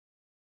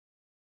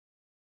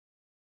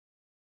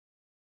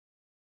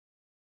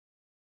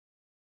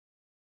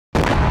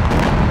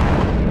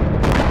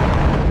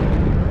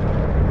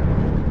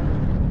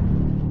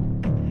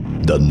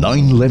The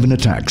 9/11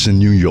 attacks in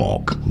New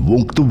York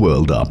woke the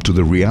world up to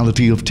the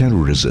reality of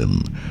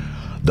terrorism.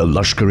 The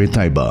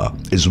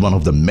Lashkar-e-Taiba is one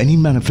of the many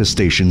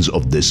manifestations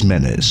of this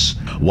menace,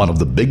 one of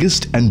the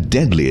biggest and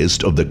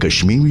deadliest of the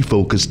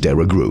Kashmir-focused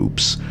terror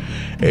groups.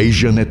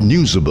 Asianet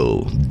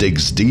Newsable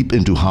digs deep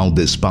into how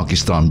this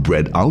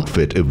Pakistan-bred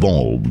outfit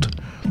evolved.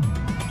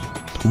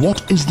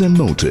 What is their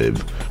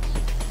motive?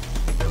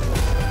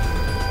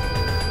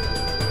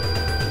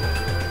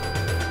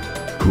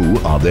 Who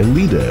are their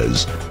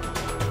leaders?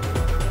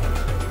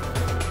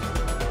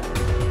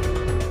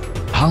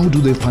 How do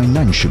they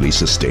financially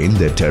sustain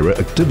their terror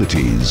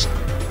activities?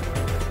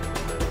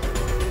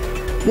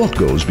 What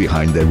goes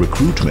behind their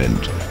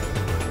recruitment?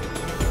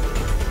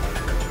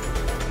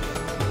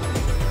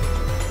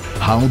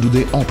 How do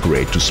they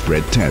operate to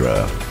spread terror?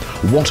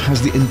 What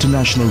has the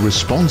international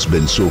response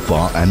been so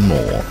far, and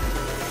more?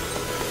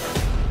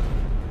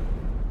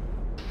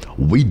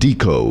 We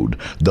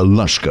decode the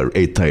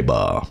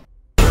Lashkar-e-Taiba.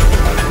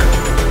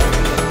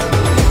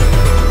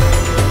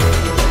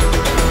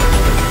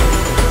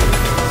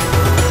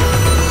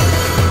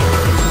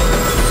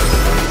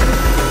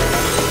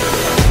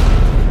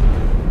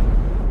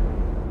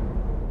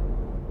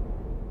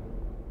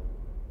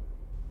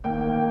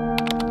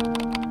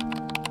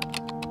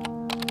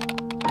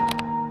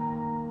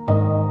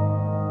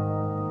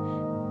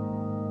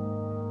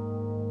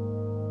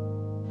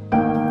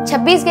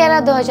 छब्बीस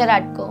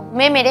 11/2008 को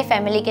मैं मेरे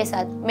family के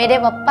साथ, मेरे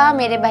पप्पा,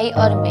 मेरे भाई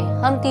और मैं,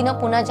 हम तीनों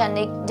पुणे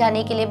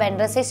जाने के लिए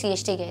बैंड्रा से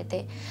सीएसटी गए थे।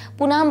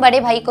 पुणे हम बड़े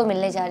भाई को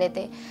मिलने जा रहे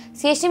थे।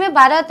 सीएसटी में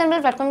 12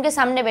 टर्मिनल प्लेटफॉर्म के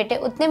सामने बैठे,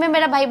 उतने में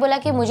मेरा भाई बोला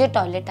कि मुझे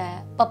टॉयलेट आया।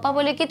 पापा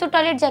बोले कि तू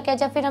टॉयलेट जाके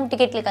जा, फिर हम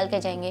टिकट निकाल के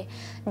जाएंगे।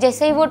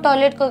 जैसे ही वो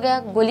टॉयलेट को गया,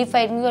 गोली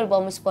फायरिंग हुई और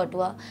बॉम्ब स्पॉट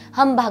हुआ।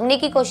 हम भागने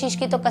की कोशिश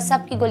की तो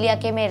कसाब की गोली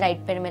आके मेरे राइट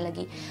पैर में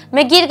लगी।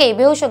 मैं गिर गई,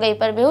 बेहोश हो गई,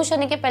 पर बेहोश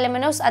होने के पहले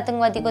मैंने उस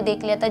आतंकवादी को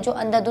देख लिया था जो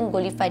अंधाधुंध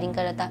गोली फायरिंग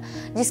कर रहा था,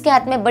 जिसके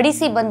हाथ में बड़ी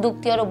सी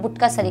बंदूक थी और वो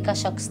बुटका सरी का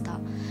शख्स था।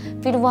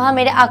 फिर वहाँ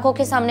मेरे आंखों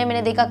के सामने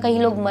मैंने देखा कई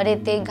लोग मरे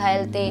थे,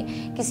 घायल थे,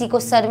 किसी को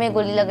सर में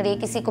गोली लग रही है,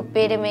 किसी को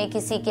पैर में,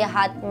 किसी के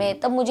हाथ में।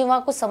 तब मुझे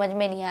वहाँ कुछ समझ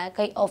में नहीं आया,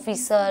 कई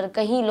ऑफिसर,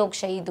 कई लोग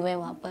शहीद हुए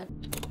वहाँ पर।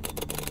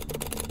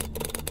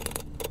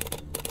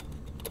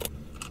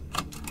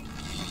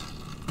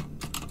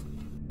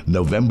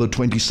 November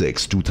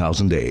 26,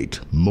 2008,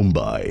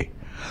 Mumbai.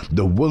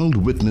 The world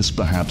witnessed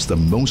perhaps the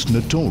most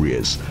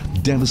notorious,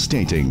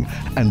 devastating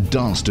and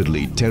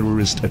dastardly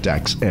terrorist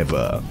attacks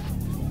ever.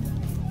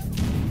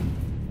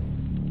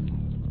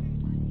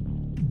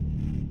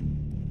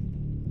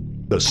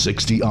 The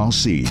 60-hour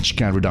siege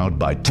carried out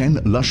by 10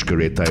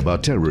 Lashkar-e-Taiba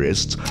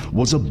terrorists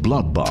was a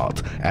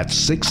bloodbath at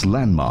 6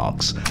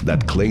 landmarks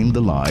that claimed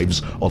the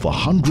lives of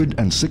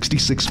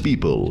 166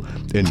 people,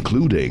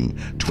 including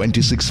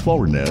 26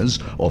 foreigners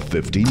of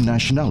 15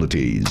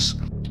 nationalities.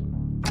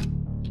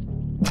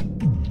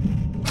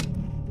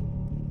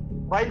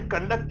 While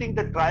conducting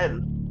the trial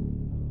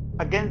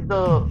against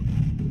the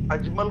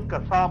Ajmal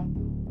Kasab,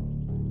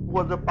 who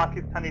was a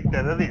Pakistani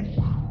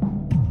terrorist,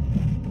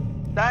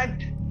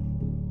 that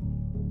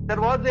there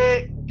was a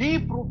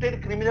deep-rooted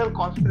criminal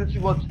conspiracy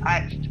was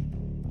hatched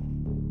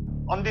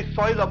on the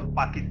soil of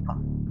Pakistan.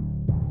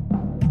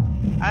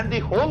 And the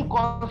whole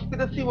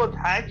conspiracy was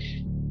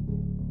hatched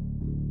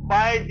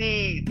by the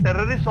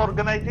terrorist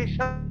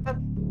organization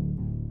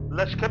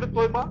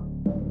Lashkar-e-Taiba,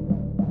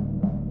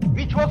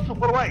 which was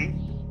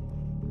supervised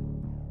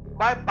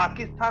by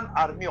Pakistan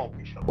army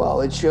officials.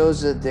 Well, it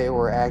shows that they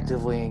were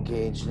actively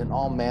engaged in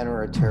all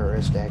manner of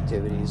terrorist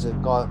activities. It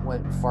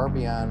went far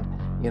beyond,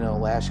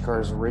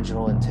 Lashkar's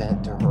original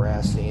intent to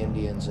harass the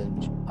Indians in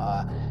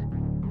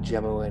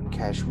Jammu and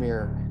Kashmir,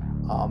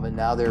 and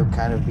now they're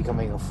kind of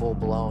becoming a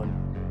full-blown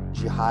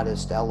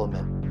jihadist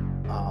element,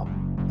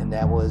 and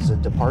that was a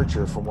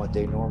departure from what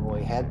they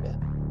normally had been.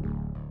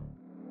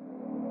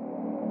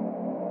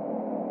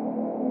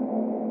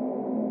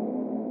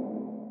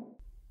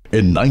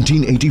 In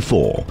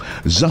 1984,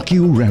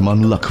 Zakiur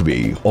Rahman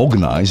Lakhvi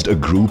organized a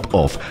group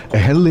of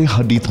Ahle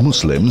Hadith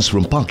Muslims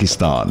from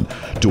Pakistan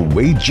to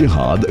wage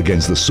jihad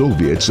against the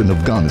Soviets in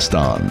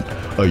Afghanistan.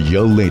 A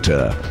year later,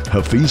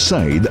 Hafiz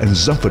Saeed and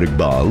Zafar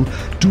Iqbal,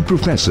 2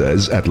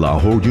 professors at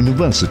Lahore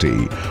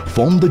University,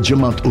 formed the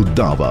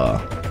Jamaat-ud-Dawa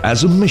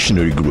as a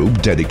missionary group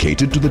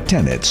dedicated to the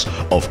tenets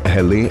of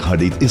Ahle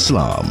Hadith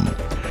Islam.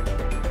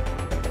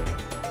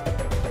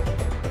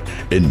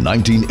 In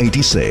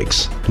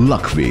 1986,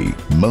 Lakhvi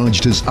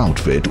merged his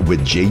outfit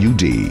with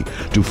JUD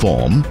to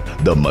form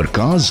the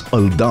Markaz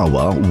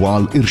Al-Dawa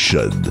Wal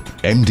Irshad,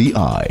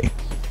 MDI.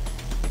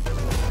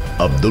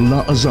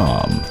 Abdullah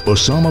Azam,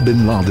 Osama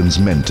bin Laden's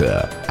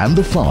mentor and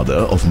the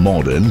father of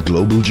modern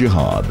global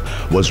jihad,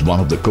 was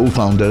one of the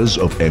co-founders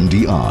of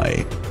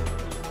MDI.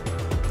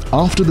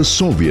 After the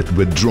Soviet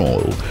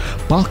withdrawal,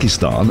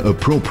 Pakistan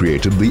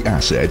appropriated the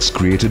assets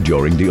created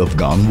during the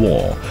Afghan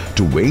war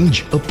to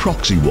wage a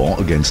proxy war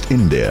against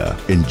India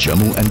in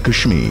Jammu and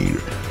Kashmir.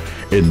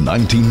 In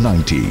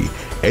 1990,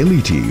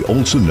 LET,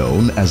 also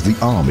known as the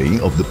Army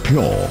of the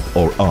Pure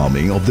or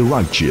Army of the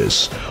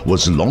Righteous,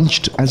 was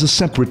launched as a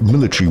separate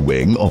military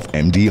wing of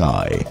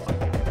MDI.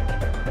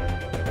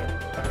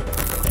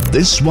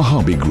 This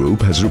Wahhabi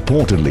group has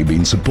reportedly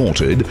been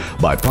supported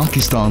by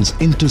Pakistan's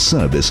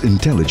Inter-Service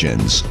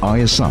Intelligence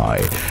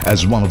 (ISI)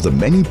 as one of the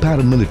many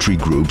paramilitary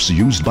groups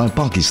used by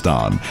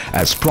Pakistan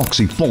as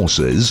proxy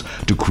forces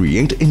to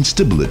create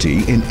instability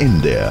in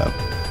India.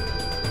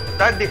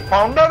 That the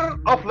founder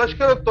of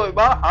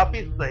Lashkar-e-Taiba,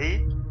 Hafiz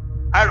Saeed,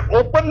 had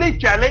openly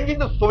challenging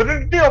the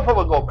sovereignty of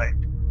our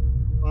government.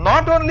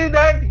 Not only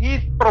that, he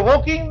is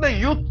provoking the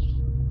youth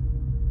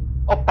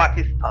of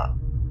Pakistan.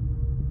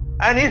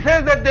 And he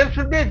says that there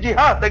should be a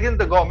jihad against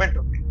the government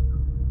of India.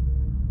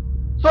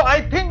 So I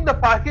think the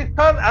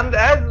Pakistan,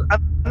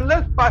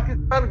 unless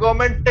Pakistan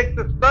government takes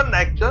a stern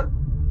action,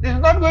 this is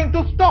not going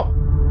to stop.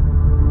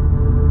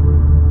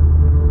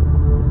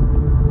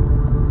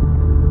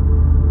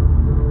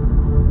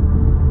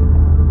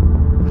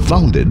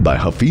 Founded by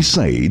Hafiz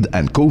Saeed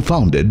and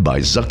co-founded by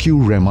Zakir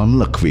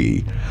Rehman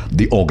Lakhvi,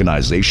 the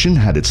organization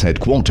had its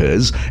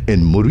headquarters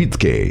in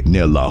Muridke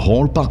near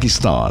Lahore,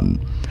 Pakistan.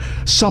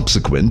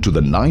 Subsequent to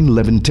the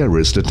 9/11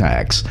 terrorist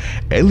attacks,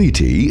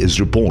 LET is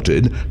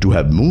reported to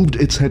have moved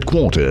its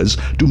headquarters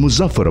to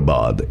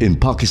Muzaffarabad in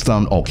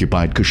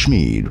Pakistan-occupied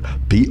Kashmir,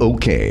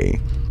 POK.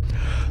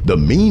 The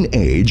mean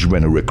age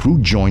when a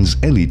recruit joins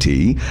LET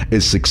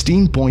is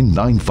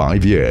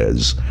 16.95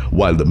 years,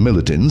 while the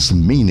militants'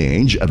 mean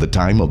age at the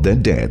time of their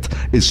death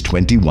is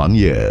 21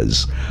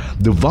 years.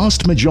 The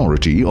vast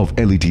majority of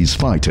LET's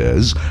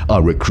fighters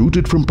are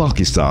recruited from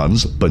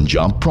Pakistan's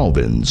Punjab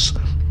province.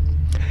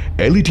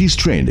 LET's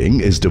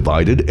training is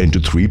divided into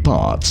three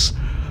parts.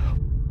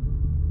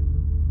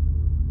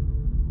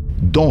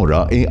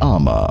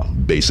 Dora-e-Ama,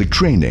 basic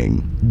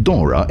training,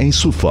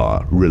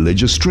 Dora-e-Sufa,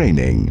 religious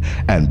training,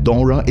 and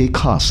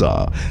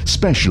Dora-e-Khasa,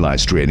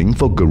 specialized training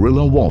for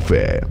guerrilla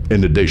warfare.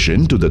 In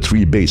addition to the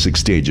three basic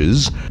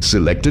stages,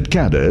 selected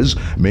cadres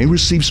may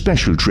receive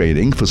special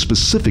training for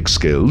specific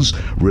skills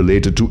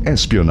related to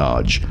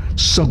espionage,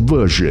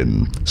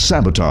 subversion,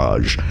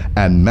 sabotage,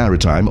 and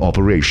maritime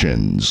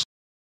operations.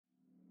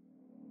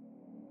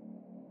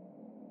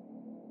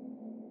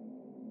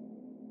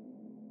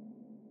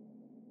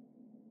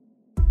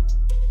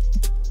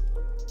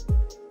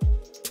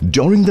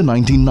 During the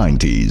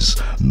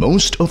 1990s,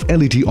 most of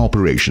LET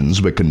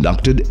operations were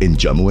conducted in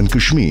Jammu and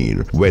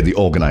Kashmir, where the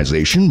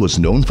organization was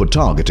known for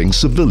targeting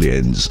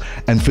civilians,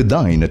 and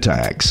Fidain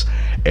attacks,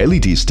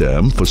 LET's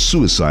term for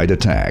suicide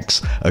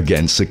attacks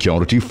against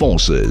security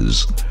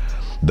forces.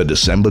 The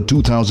December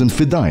 2000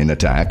 Fidain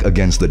attack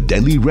against the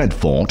Delhi Red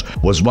Fort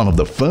was one of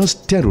the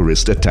first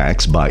terrorist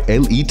attacks by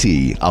LET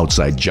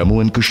outside Jammu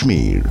and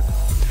Kashmir.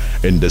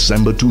 In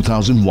December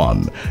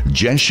 2001,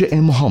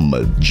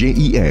 Jaish-e-Mohammed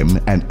 (JEM)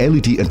 and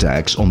LET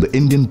attacks on the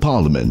Indian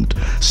Parliament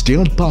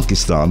steered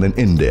Pakistan and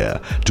India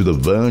to the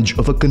verge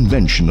of a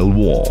conventional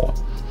war.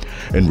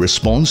 In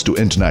response to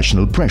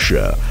international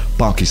pressure,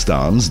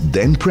 Pakistan's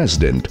then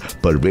President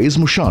Pervez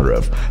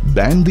Musharraf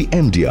banned the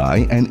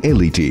MDI and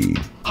LET.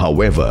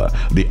 However,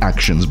 the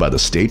actions by the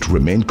state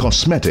remained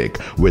cosmetic,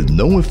 with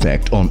no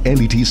effect on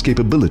LET's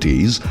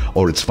capabilities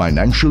or its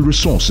financial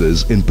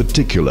resources in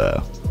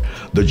particular.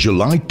 The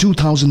July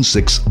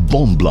 2006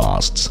 bomb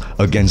blasts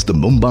against the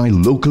Mumbai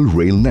local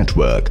rail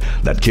network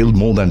that killed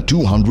more than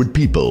 200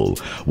 people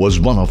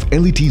was one of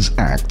LET's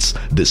acts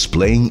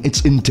displaying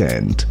its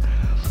intent.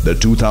 The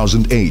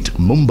 2008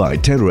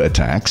 Mumbai terror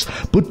attacks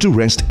put to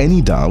rest any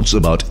doubts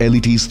about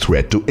LET's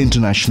threat to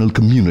international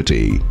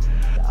community.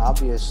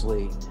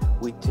 Obviously,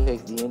 we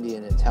take the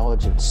Indian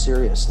intelligence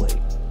seriously.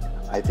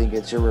 I think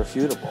it's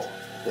irrefutable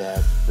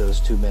that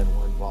those two men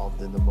were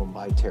involved in the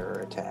Mumbai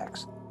terror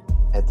attacks.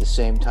 At the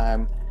same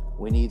time,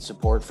 we need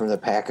support from the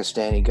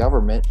Pakistani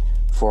government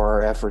for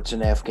our efforts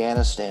in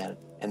Afghanistan.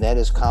 And that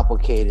has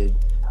complicated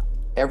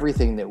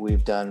everything that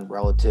we've done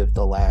relative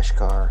to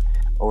Lashkar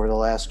over the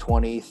last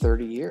 20,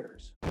 30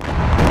 years.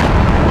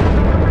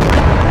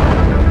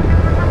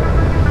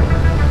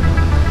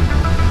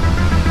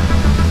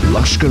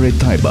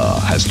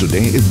 Lashkar-e-Taiba has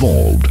today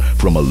evolved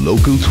from a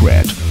local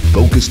threat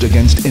focused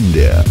against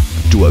India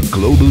to a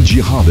global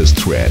jihadist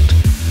threat.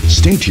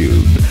 Stay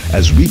tuned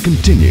as we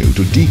continue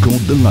to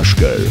decode the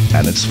Lashkar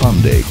and its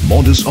funding,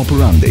 modus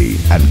operandi,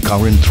 and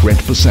current threat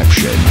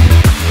perception.